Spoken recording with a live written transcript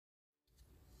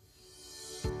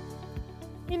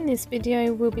In this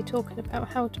video we'll be talking about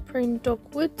how to prune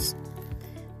dogwoods.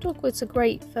 Dogwoods are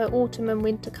great for autumn and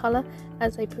winter colour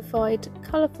as they provide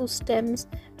colourful stems,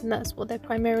 and that's what they're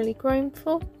primarily grown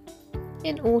for.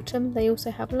 In autumn they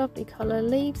also have lovely colour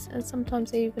leaves, and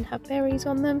sometimes they even have berries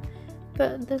on them,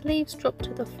 but the leaves drop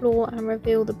to the floor and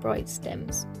reveal the bright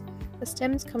stems. The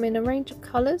stems come in a range of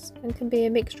colours and can be a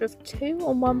mixture of two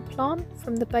on one plant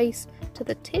from the base to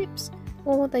the tips,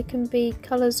 or they can be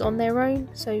colours on their own,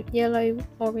 so yellow,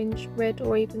 orange, red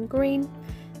or even green,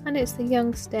 and it's the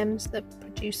young stems that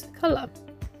produce the colour.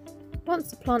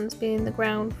 Once the plant has been in the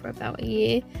ground for about a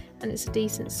year and it's a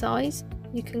decent size,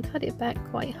 you can cut it back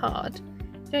quite hard.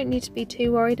 You don't need to be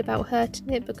too worried about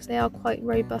hurting it because they are quite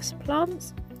robust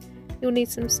plants. You'll need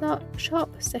some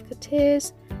sharp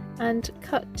secateurs and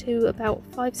cut to about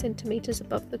 5 centimeters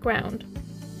above the ground.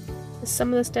 Some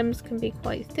of the stems can be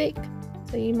quite thick,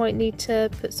 so you might need to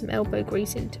put some elbow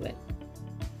grease into it.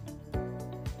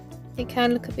 It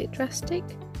can look a bit drastic,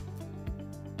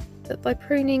 but by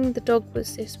pruning the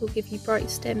dogwoods this will give you bright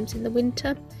stems in the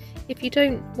winter. If you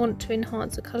don't want to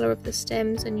enhance the colour of the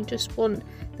stems and you just want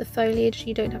the foliage,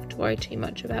 you don't have to worry too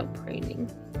much about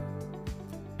pruning.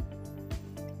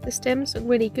 The stems are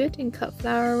really good in cut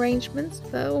flower arrangements,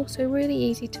 but are also really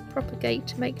easy to propagate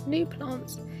to make new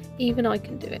plants. Even I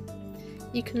can do it.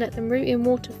 You can let them root in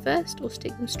water first or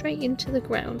stick them straight into the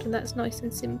ground, and that's nice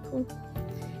and simple.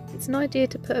 It's an idea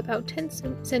to put about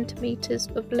 10 centimeters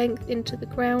of length into the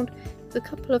ground with a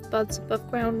couple of buds above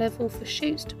ground level for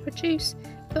shoots to produce,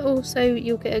 but also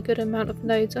you'll get a good amount of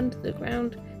nodes under the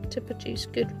ground to produce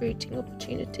good rooting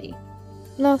opportunity.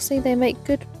 Lastly, they make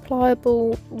good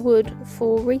pliable wood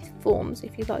for wreath forms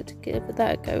if you'd like to give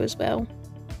that a go as well.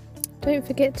 Don't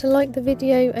forget to like the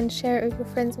video and share it with your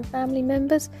friends and family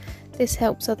members. This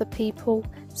helps other people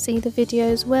see the video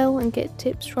as well and get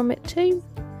tips from it too.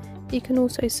 You can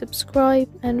also subscribe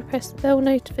and press the bell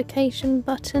notification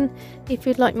button if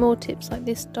you'd like more tips like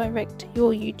this direct to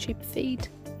your YouTube feed.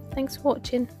 Thanks for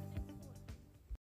watching.